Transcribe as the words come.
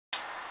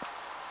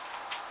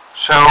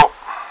So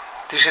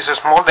this is a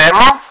small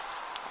demo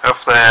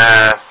of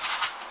the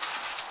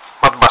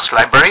Modbus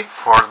library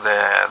for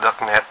the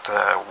 .NET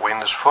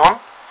Windows Phone,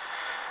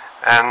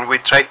 and we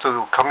try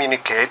to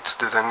communicate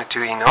to the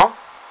Netduino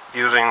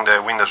using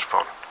the Windows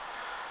Phone.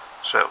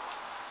 So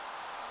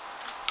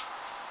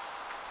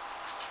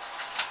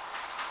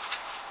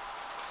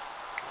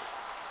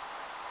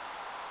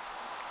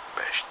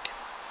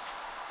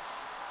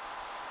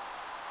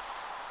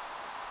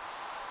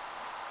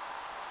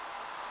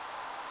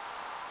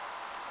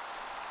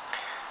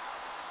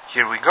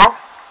here we go.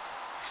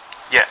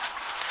 Yeah.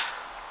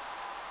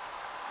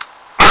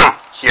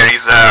 Here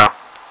is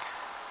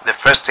the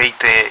first 8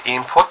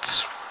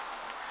 inputs,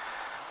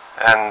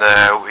 and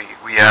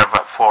we have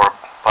 4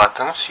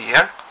 buttons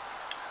here.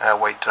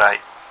 We try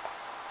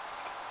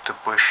to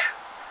push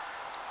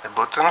the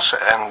buttons,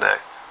 and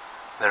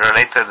the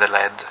related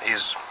LED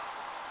is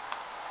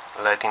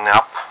lighting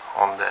up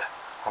on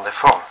the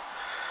phone.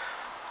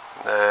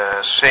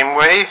 The same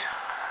way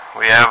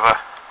we have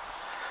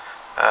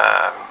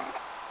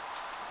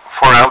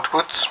 4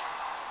 outputs.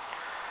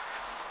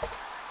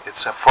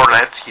 It's a 4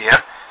 LED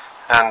here,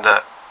 and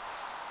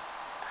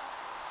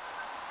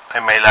I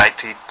may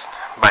light it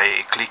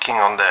by clicking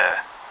on the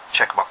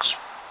checkbox.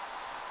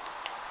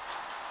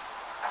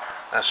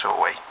 That's the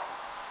way.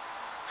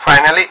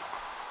 Finally,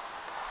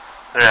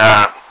 there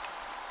are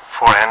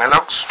 4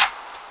 analogs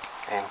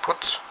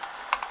inputs,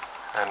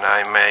 and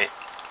I may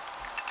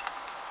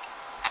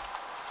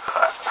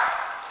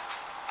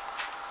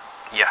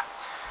yeah,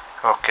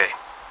 okay,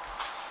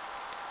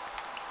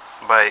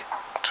 by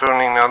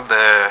turning on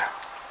the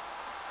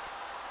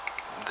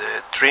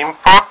trim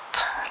pot.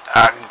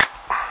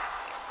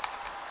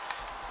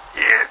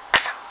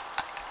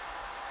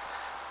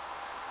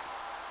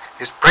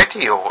 It's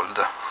pretty old.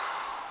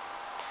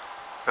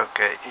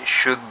 Okay, it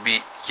should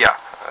be, yeah,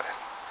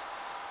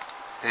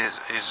 is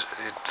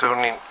it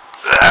turning.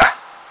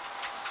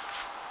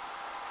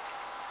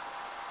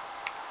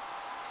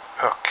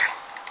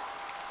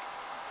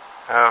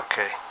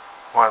 Okay,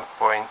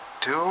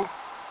 1.2,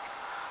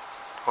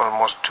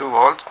 almost 2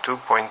 volts,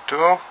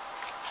 2.2.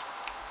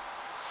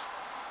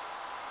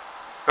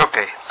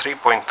 Okay,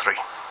 3.3.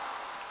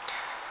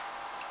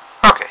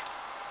 Okay,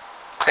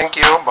 thank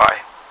you,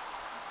 bye.